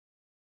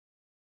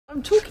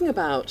I'm talking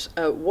about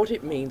what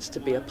it means to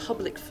be a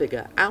public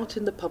figure out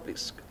in the public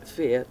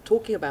sphere,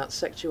 talking about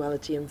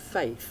sexuality and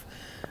faith.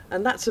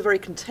 And that's a very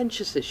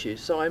contentious issue,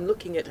 so I'm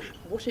looking at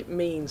what it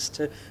means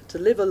to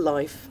live a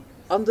life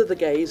under the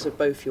gaze of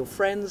both your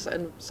friends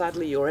and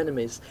sadly your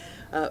enemies,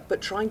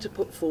 but trying to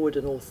put forward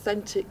an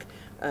authentic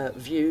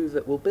view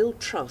that will build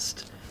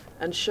trust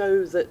and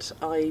show that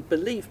I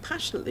believe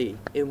passionately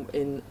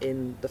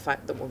in the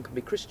fact that one can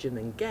be Christian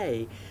and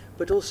gay,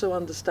 but also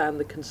understand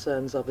the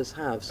concerns others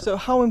have. So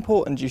how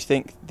important do you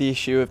think the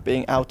issue of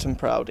being out and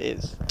proud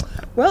is?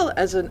 Well,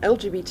 as an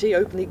LGBT,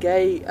 openly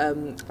gay,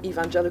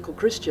 evangelical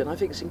Christian, I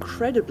think it's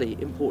incredibly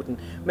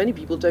important. Many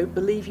people don't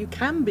believe you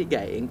can be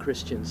gay and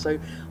Christian, so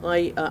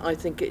I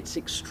think it's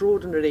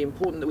extraordinarily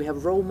important that we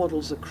have role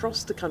models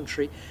across the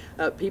country,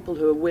 people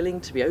who are willing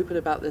to be open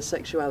about their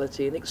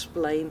sexuality and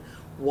explain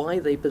why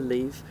they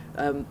believe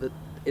that,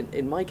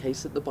 in my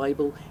case, that the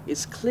Bible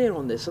is clear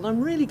on this. And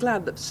I'm really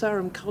glad that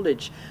Sarum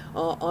College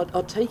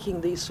are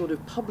taking these sort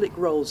of public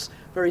roles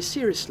very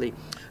seriously.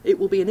 It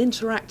will be an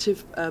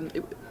interactive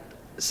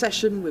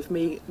session with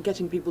me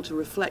getting people to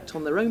reflect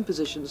on their own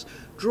positions,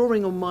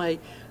 drawing on my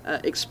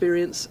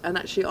experience and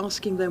actually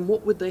asking them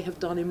what would they have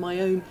done in my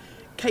own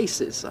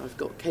cases. I've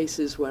got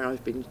cases where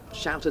I've been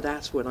shouted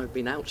at when I've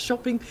been out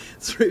shopping,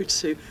 through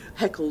to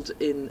heckled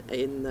in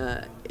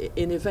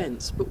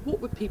events. But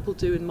what would people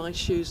do in my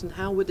shoes, and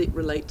how would it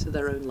relate to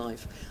their own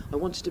life? I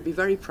wanted to be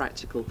very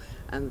practical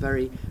and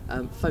very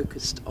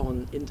focused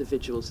on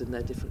individuals in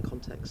their different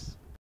contexts.